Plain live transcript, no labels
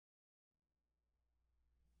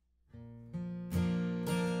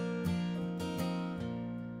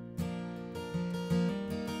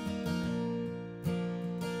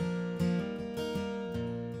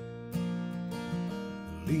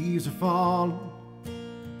leaves are falling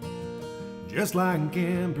just like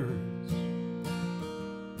embers,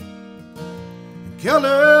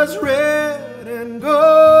 colors red and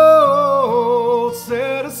gold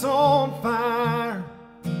set us on fire,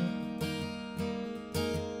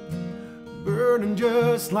 burning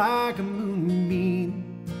just like a moonbeam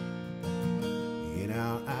in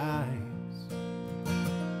our eyes.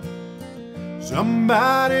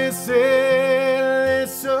 Somebody said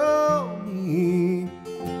they saw me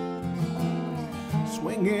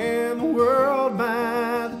swinging the world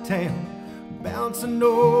by the tail, bouncing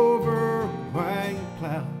over a white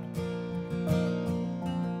cloud,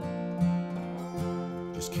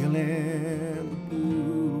 just killing the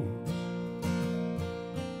blues.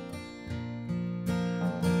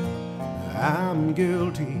 I'm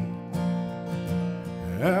guilty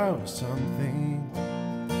of something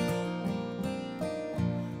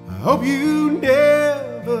I hope you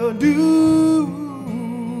never do,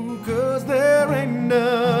 'cause there ain't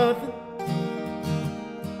nothing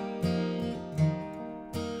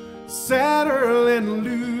sadder than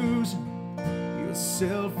losing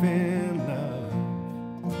yourself in love.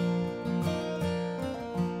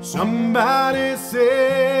 Somebody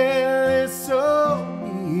said they saw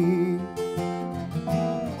me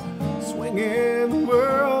swinging the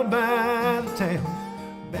world by the tail,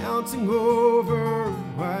 bouncing over a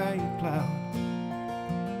white cloud,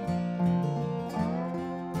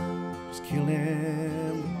 just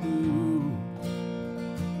killing the blues.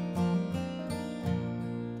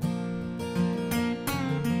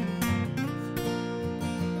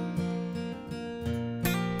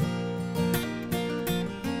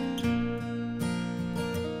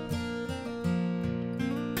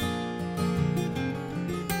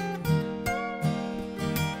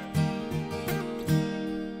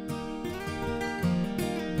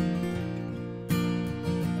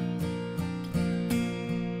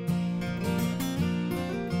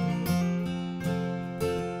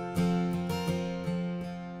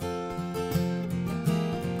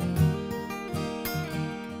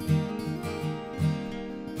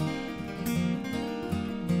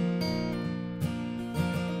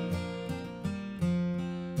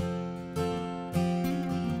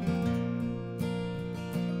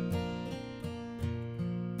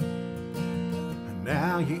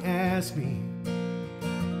 Now you ask me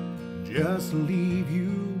just to leave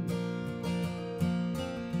you,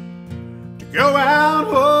 to go out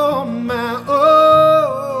on my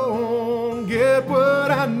own, get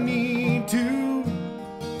what I need to.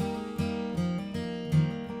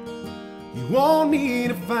 You want me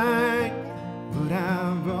to fight what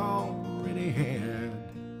I've already had.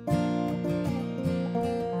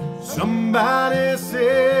 Somebody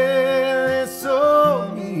said they saw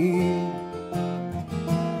me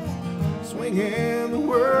swinging the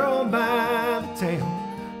world by the tail,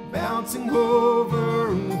 bouncing over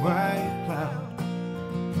a white cloud,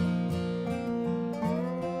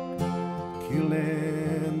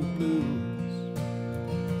 killing the blues.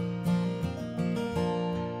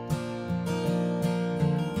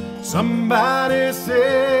 Somebody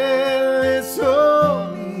said they saw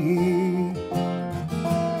me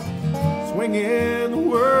swinging the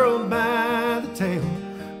world by the tail,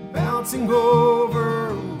 bouncing over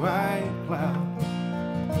a white cloud,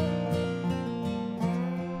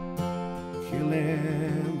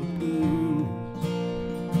 killing the blues.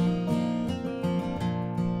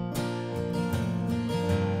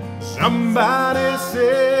 Somebody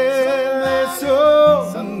said they saw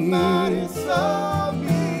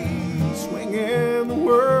me swinging the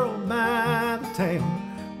world by the tail,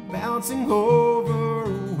 bouncing over a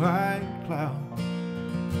white cloud.